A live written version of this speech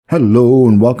Hello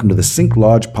and welcome to the Sync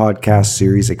Lodge podcast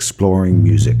series Exploring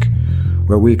Music,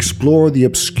 where we explore the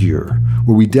obscure,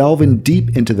 where we delve in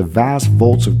deep into the vast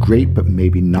vaults of great but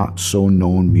maybe not so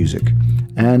known music,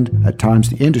 and at times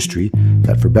the industry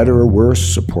that for better or worse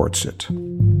supports it.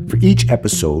 For each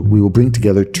episode, we will bring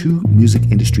together two music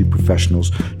industry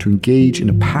professionals to engage in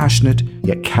a passionate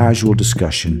yet casual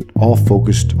discussion, all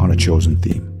focused on a chosen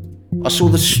theme. I saw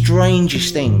the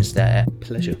strangest things there.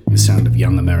 Pleasure. The sound of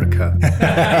young America.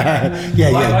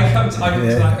 I come to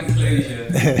that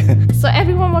conclusion. So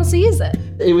everyone wants to use it?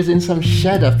 It was in some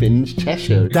shed up in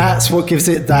Cheshire. That's what gives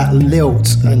it that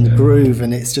lilt and groove,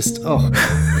 and it's just,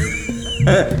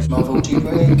 Novelty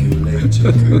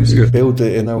regulator. Build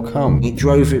it and they'll come. It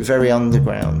drove it very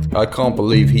underground. I can't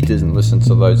believe he didn't listen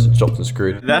to loads of Chopped and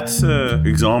Screwed. That's an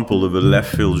example of a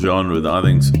left field genre that I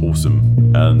think is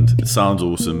awesome, and it sounds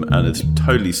awesome, and it's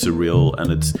totally surreal,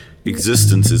 and its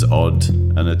existence is odd,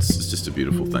 and it's just a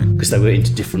beautiful thing. Because they were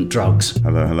into different drugs.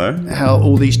 Hello? how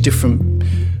all these different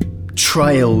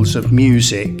trails of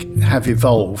music have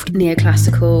evolved.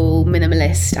 Neoclassical,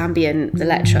 minimalist, ambient,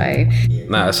 electro.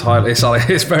 No, it's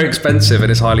very expensive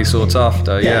and it's highly sought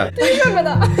after. Yeah. Do you remember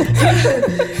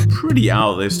that? Pretty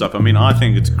out there stuff. I mean, I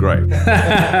think it's great.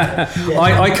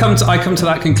 I come to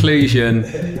that conclusion.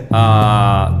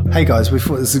 Hey guys, we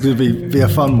thought this was going to be a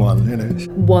fun one, you know.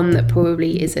 One that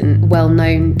probably isn't well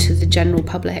known to the general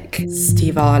public.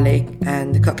 Steve Arley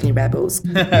and the Cockney Rebels.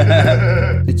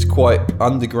 It's quite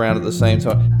underground at the same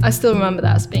time. I still remember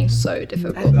that as being so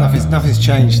difficult. Nothing's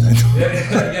changed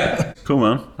then. Cool,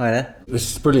 man. Hi there.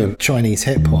 This is brilliant. Chinese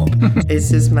hip hop. It's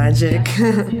just magic.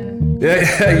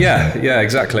 Yeah,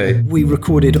 exactly. We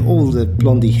recorded all the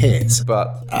Blondie hits.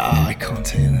 But I can't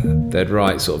tell you that. They'd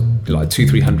write sort of like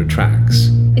 200-300 tracks.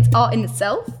 It's art in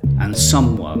itself. And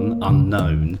someone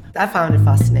unknown. I found it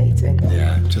fascinating.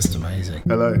 Yeah, just amazing.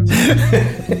 hello.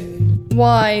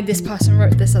 Why this person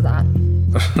wrote this or that.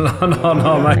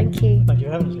 No, mate. Thank you. Thank you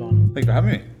for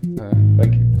having me.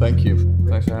 Thank you.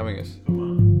 Thanks for having us.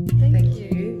 Thank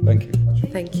you. Thank you.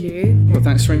 Thank you. Well,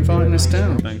 thanks for inviting us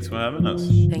down. Thanks for having us.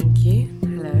 Thank you.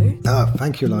 Hello. Oh,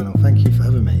 thank you, Lionel. Thank you for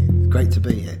having me. Great to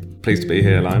be here. Pleased to be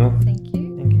here, Lionel. Thank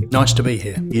you. Nice to be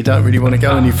here. You don't really want to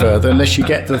go any further unless you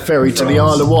get the ferry to the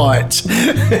Isle of Wight.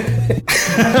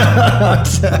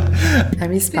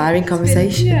 An inspiring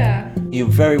conversation. Yeah. You're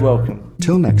very welcome.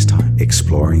 Till next time,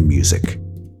 exploring music.